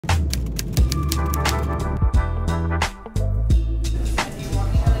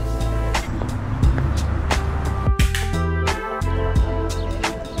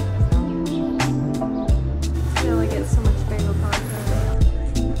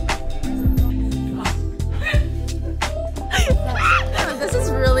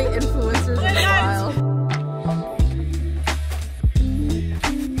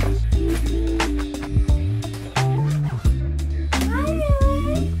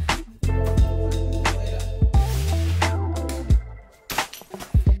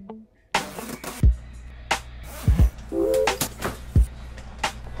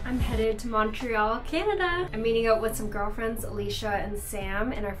headed to Montreal, Canada. I'm meeting up with some girlfriends, Alicia and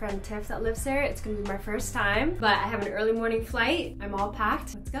Sam, and our friend Tiff that lives there. It's gonna be my first time, but I have an early morning flight. I'm all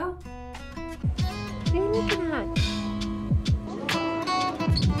packed. Let's go. What are you looking at?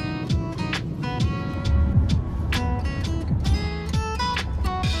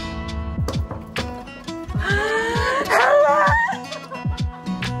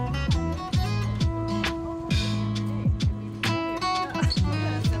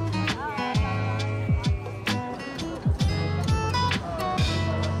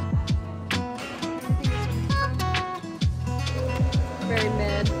 Very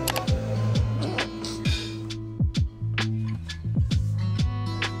mid.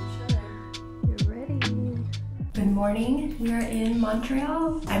 You're ready. Good morning. We are in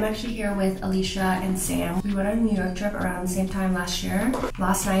Montreal. I'm actually here with Alicia and Sam. We went on a New York trip around the same time last year.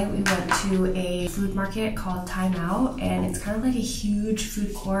 Last night we went to a food market called Time Out, and it's kind of like a huge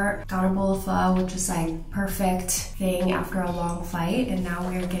food court. Got a bowl of pho, which is like perfect thing after a long flight, and now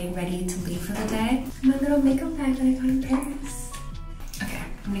we are getting ready to leave for the day. My little makeup bag that I got in Paris. Okay,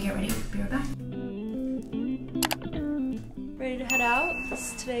 I'm gonna get ready. Be right back. Ready to head out.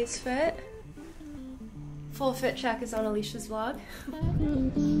 This is today's fit. Full fit check is on Alicia's vlog.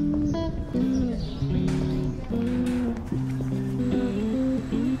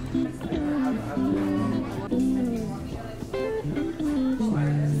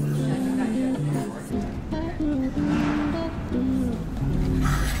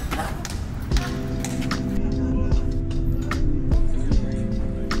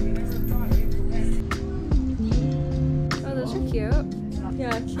 Oh, those are cute.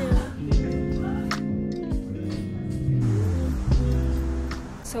 Yeah, cute.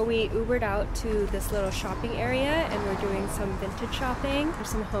 So we Ubered out to this little shopping area and we're doing some vintage shopping. There's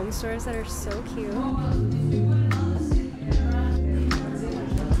some home stores that are so cute.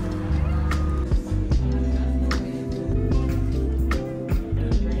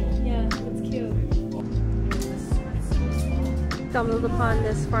 Yeah, it's cute. Stumbled upon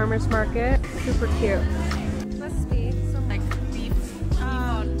this farmer's market. Super cute. Must be some like beef.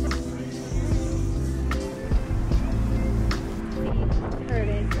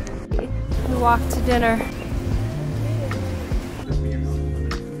 We walked to dinner.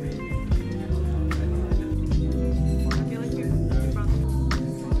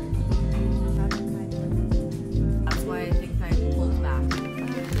 That's why I think I pulled back.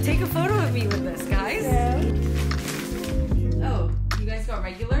 Take a photo of me with this, guys. Yeah. Oh, you guys got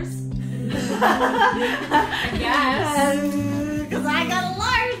regulars? Yes. Because I got a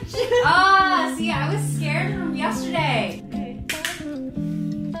large. Ah, see, I was scared from yesterday.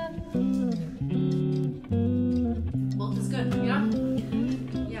 Both is good. Yeah.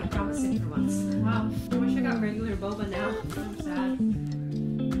 Yeah, promising for once. Wow. I wish I got regular boba now. I'm sad.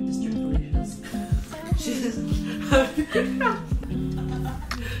 Just drink delicious.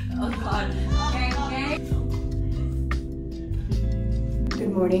 Oh God. Okay.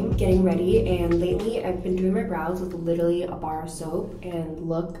 Good morning, getting ready, and lately I've been doing my brows with literally a bar of soap, and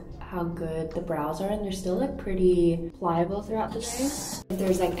look how good the brows are, and they're still like pretty pliable throughout the day. If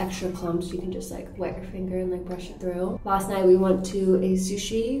there's like extra clumps, you can just like wet your finger and like brush it through. Last night we went to a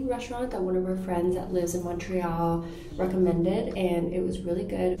sushi restaurant that one of our friends that lives in Montreal recommended, and it was really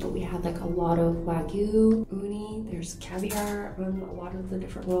good. But we had like a lot of wagyu, uni, there's caviar on a lot of the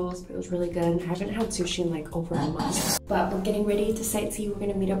different rolls. It was really good. I haven't had sushi in like over a month. But we're getting ready to sightsee. We're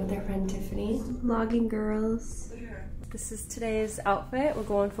gonna meet up with our friend Tiffany. Vlogging girls. This is today's outfit. We're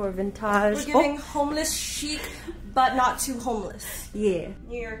going for vintage. We're giving homeless chic, but not too homeless. Yeah.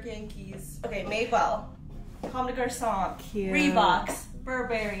 New York Yankees. Okay, Madewell, Comme des Garçons, Cute. Reeboks,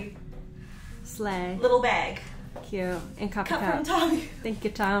 Burberry, Slay. little bag. Cute. And Cut from Tommy. Thank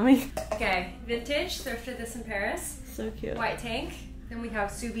you, Tommy. Okay, vintage. Thrifted this in Paris. So cute. White tank. Then we have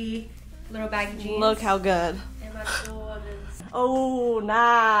Subi little baggy jeans. Look how good. And my gold is... Oh,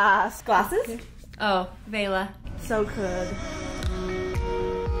 nice. Glasses? Oh, Vela. So good.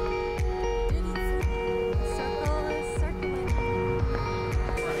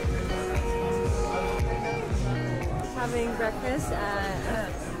 Having breakfast at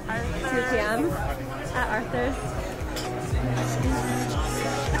 2 p.m. at Arthur's.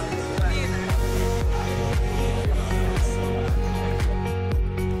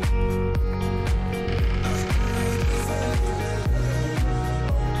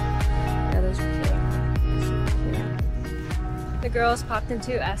 The girls popped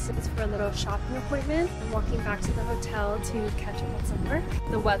into Essence for a little shopping appointment. I'm walking back to the hotel to catch up on some work.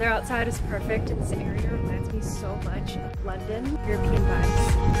 The weather outside is perfect, and this area reminds me so much of London. European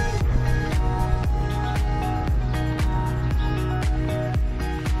vibes.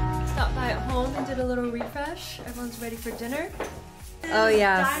 So, did a little refresh. Everyone's ready for dinner. Oh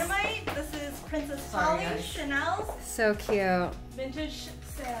yeah. Dynamite. This is Princess Polly, Chanel's. So cute. Vintage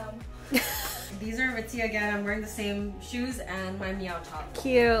Sam. These are Ritzy again. I'm wearing the same shoes and my meow top.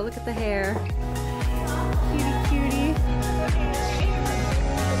 Cute. Look at the hair. Cutie, cutie.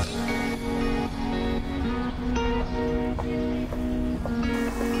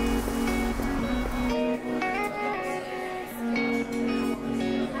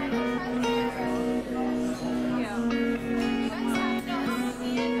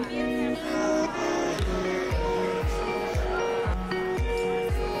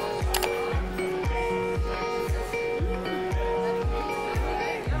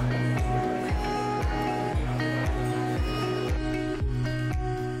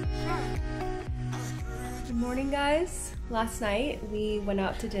 Morning guys. Last night we went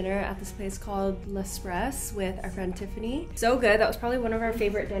out to dinner at this place called L'Espresse with our friend Tiffany. So good. That was probably one of our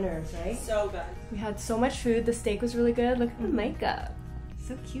favorite dinners, right? So good. We had so much food. The steak was really good. Look at the makeup.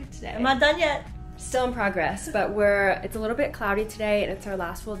 So cute today. I'm not done yet. Still in progress, but it's a little bit cloudy today and it's our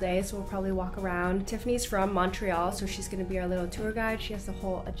last full day, so we'll probably walk around. Tiffany's from Montreal, so she's gonna be our little tour guide. She has the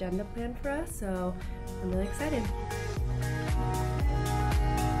whole agenda planned for us, so I'm really excited.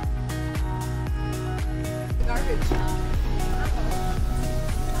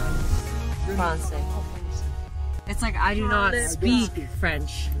 Francais. It's like I do not speak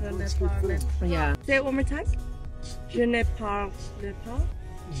French. Yeah. Say it one more time. Je ne parle pas.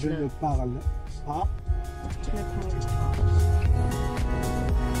 Je ne parle pas. Je ne parle pas.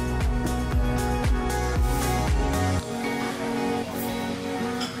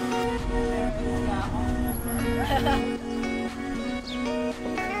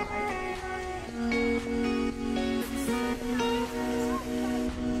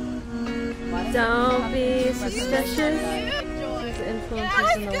 Don't be suspicious. There's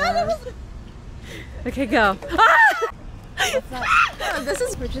influencers in the world. Okay, go. Ah! This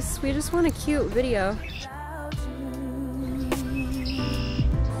is we just want a cute video.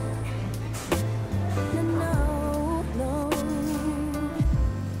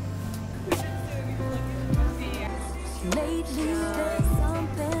 Lately there's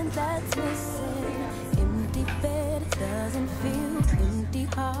something that's missing. Empty bed doesn't feel empty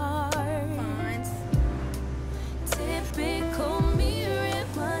heart. Typical me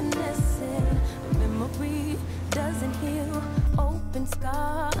reminiscing. Memory doesn't heal open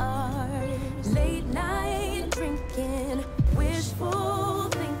scars. Late night drinking, wishful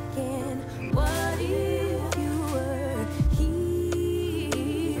thinking. What if you were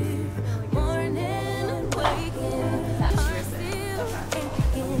here? Morning and waking, heart still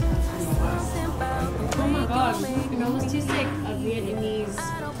aching. Something about the way you make Let's taste like a Vietnamese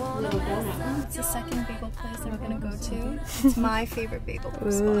little donut. It's the second bagel place that we're gonna go to. It's my favorite bagel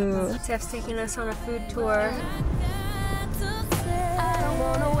spot. Tiff's taking us on a food tour. I don't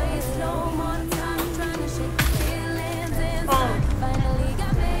wanna waste no more time trying to shake the feelings inside. Finally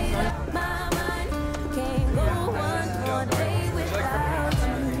got made up my mind. Can't go one more day without you.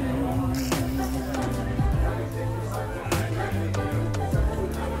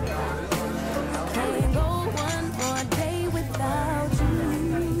 Can't go one more day without you.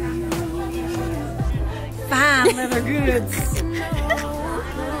 Fine leather goods.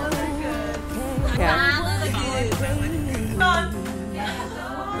 Yeah.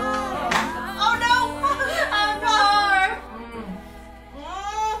 Oh no! I'm gone!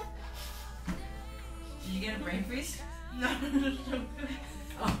 Did you get a brain freeze? No.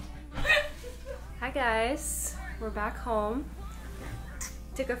 Hi guys, we're back home.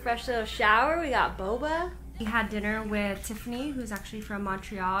 Took a fresh little shower. We got boba. We had dinner with Tiffany, who's actually from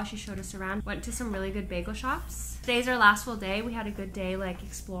Montreal. She showed us around. Went to some really good bagel shops. Today's our last full day. We had a good day, like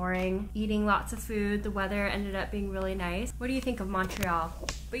exploring, eating lots of food. The weather ended up being really nice. What do you think of Montreal?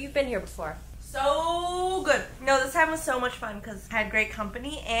 But you've been here before. So good. No, this time was so much fun because I had great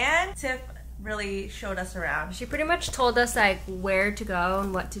company and Tiff really showed us around. She pretty much told us like where to go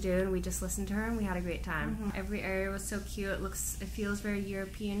and what to do, and we just listened to her and we had a great time. Every area was so cute. It feels very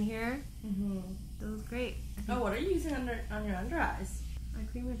European here. It was great. Oh, what are you using on your under eyes? My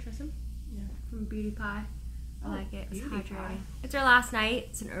cream and trism. Yeah. From Beauty Pie. I like it. It's Beauty hydrating. Pie. It's our last night.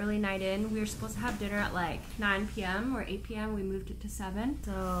 It's an early night in. We were supposed to have dinner at like 9 p.m. or 8 p.m. We moved it to 7.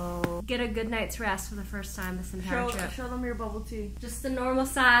 So get a good night's rest for the first time this entire trip. Show them your bubble tea. Just the normal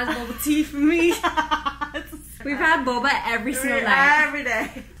size bubble tea for me. It's We've had boba every single night. Every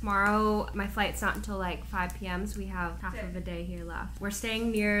day. Tomorrow, my flight's not until like 5 p.m. so we have half of a day here left. We're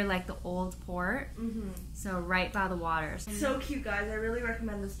staying near like the old port, so right by the water. So cute, guys. I really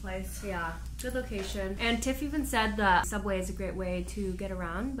recommend this place. Yeah, good location. And Tiff even said the subway is a great way to get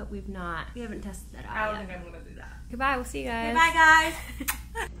around, but we haven't tested that out I don't yet. think I'm gonna do that. Goodbye, we'll see you guys. Bye, guys.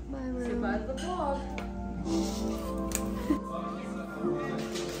 Bye, room. Goodbye to the vlog.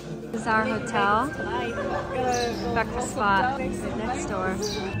 This is our hotel. Breakfast spot next door.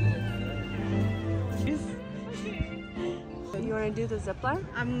 You want to do the zip line?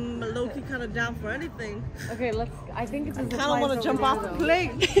 I'm low-key kind of down for anything. Okay, let's. I think it's a zip I don't want to jump off the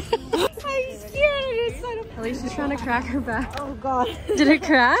plane. I'm scared. Alicia's trying to crack her back. Oh, God. Did it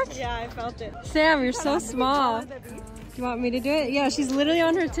crack? Yeah, I felt it. Sam, you're so small. Do you want me to do it? Yeah, she's literally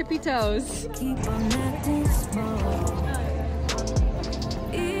on her tippy toes. Keep on acting small.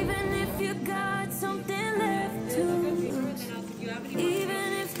 Even if you got something left to lose.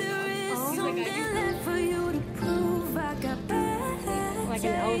 Even if there is something left for you to prove. I got bad Like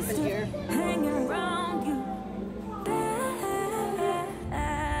an elephant here. hanging around you.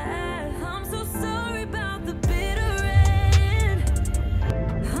 Bad. I'm so sorry about the bitter end.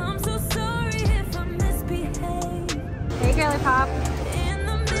 I'm so sorry if I misbehave. Hey, girly pop. In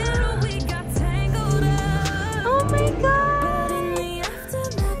the middle we got tangled up. Oh my god. But in the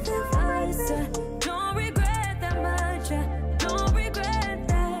aftermath of us, I don't regret that much. I don't regret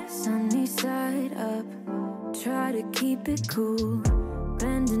that. Sunny side up, try to keep it cool.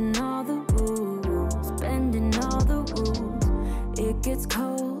 Bending all the rules, bending all the rules. It gets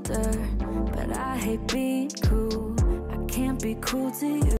colder, but I hate being cruel. I can't be cruel to you.